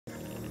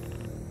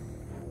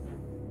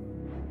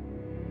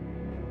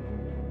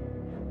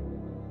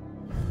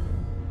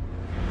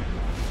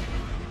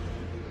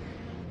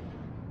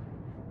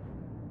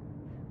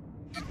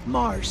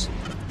Mars,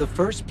 the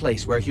first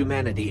place where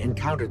humanity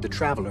encountered the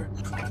Traveler.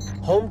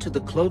 Home to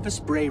the Clovis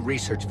Bray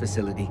Research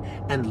Facility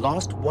and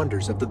lost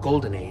wonders of the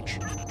Golden Age.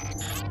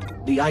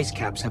 The ice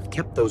caps have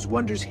kept those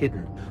wonders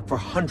hidden for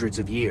hundreds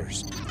of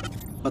years.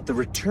 But the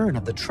return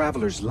of the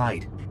Traveler's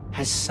light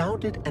has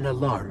sounded an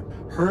alarm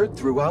heard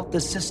throughout the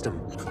system,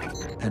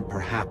 and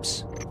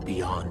perhaps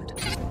beyond.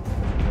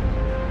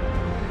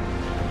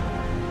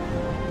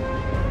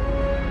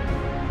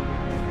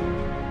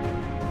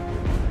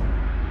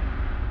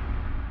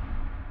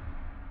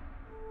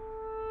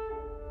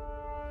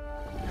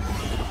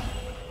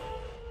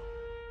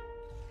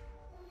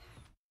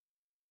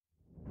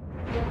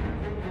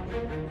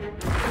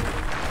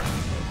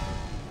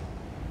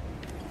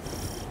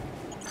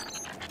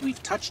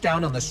 We've touched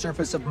down on the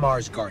surface of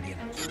Mars, Guardian.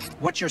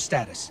 What's your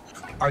status?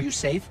 Are you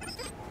safe?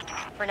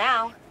 For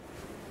now.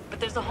 But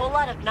there's a whole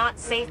lot of not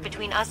safe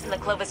between us and the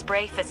Clovis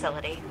Bray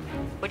facility,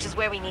 which is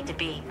where we need to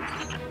be.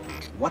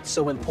 What's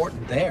so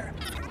important there?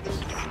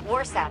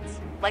 Warsats,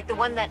 like the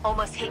one that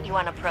almost hit you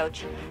on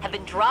approach, have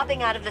been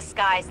dropping out of the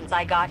sky since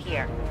I got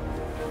here.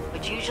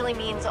 Which usually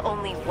means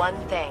only one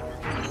thing.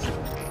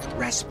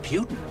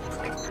 Rasputin.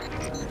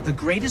 The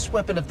greatest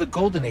weapon of the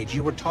Golden Age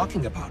you were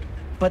talking about.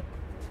 But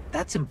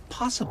that's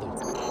impossible.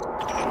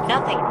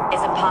 Nothing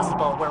is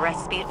impossible where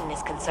Rasputin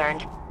is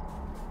concerned.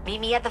 Meet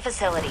me at the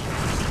facility.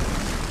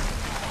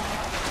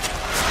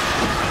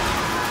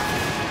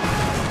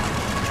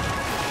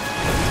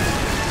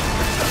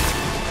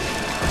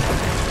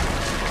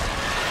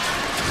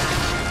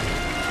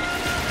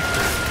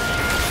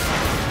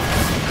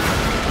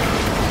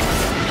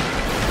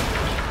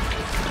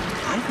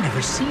 I've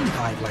never seen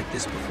Hive like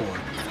this before.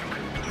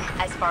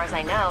 As far as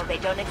I know, they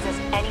don't exist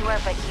anywhere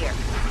but here.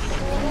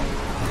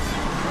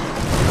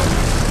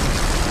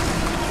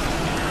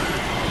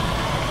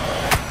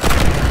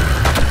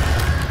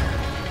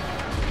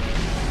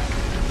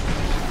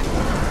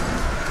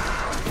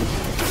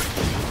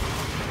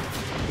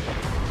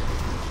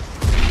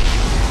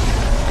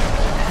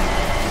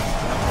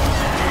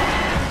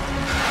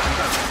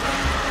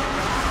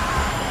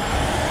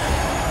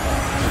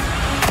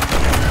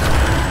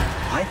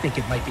 I think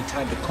it might be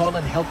time to call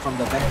in help from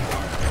the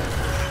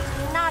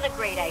Vanguard. Not a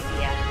great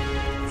idea.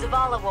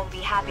 Zavala won't be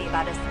happy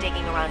about us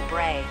digging around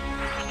Bray.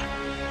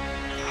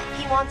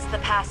 He wants the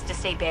past to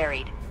stay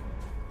buried.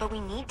 But we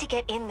need to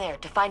get in there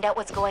to find out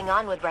what's going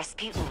on with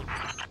Rasputin.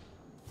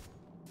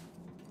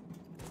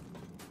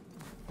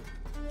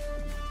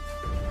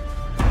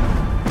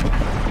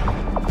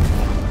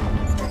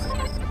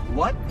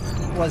 What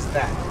was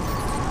that?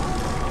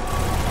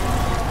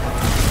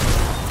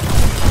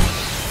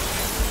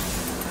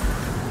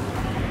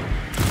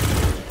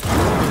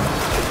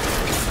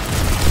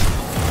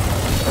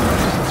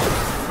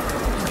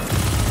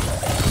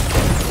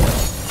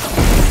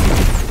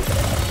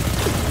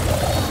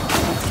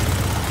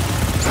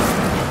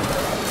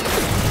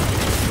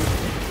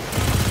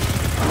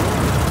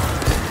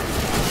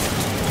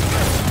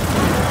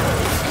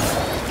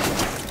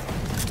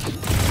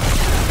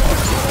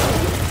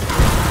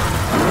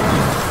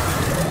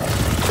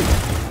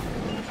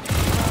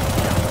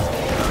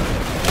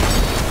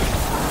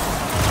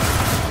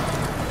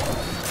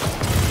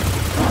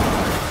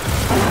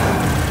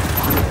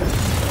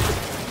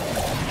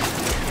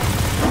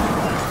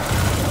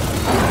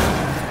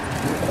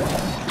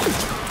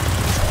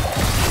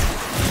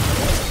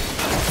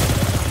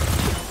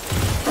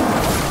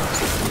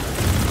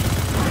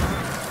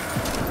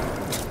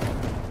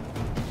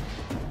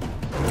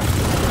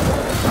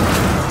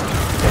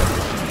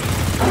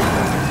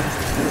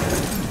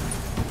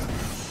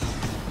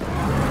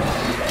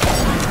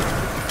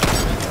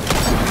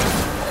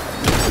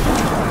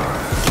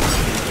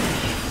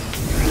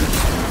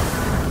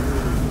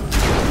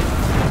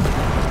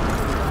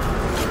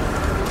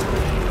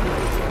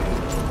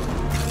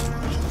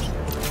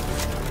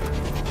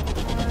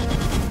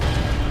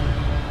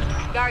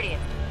 Guardian,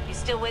 you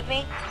still with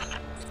me?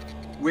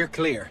 We're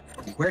clear.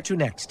 Where to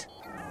next?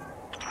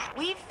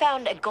 We've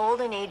found a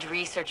Golden Age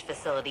research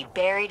facility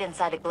buried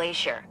inside a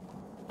glacier.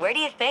 Where do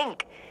you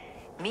think?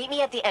 Meet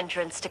me at the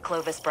entrance to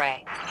Clovis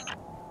Bray.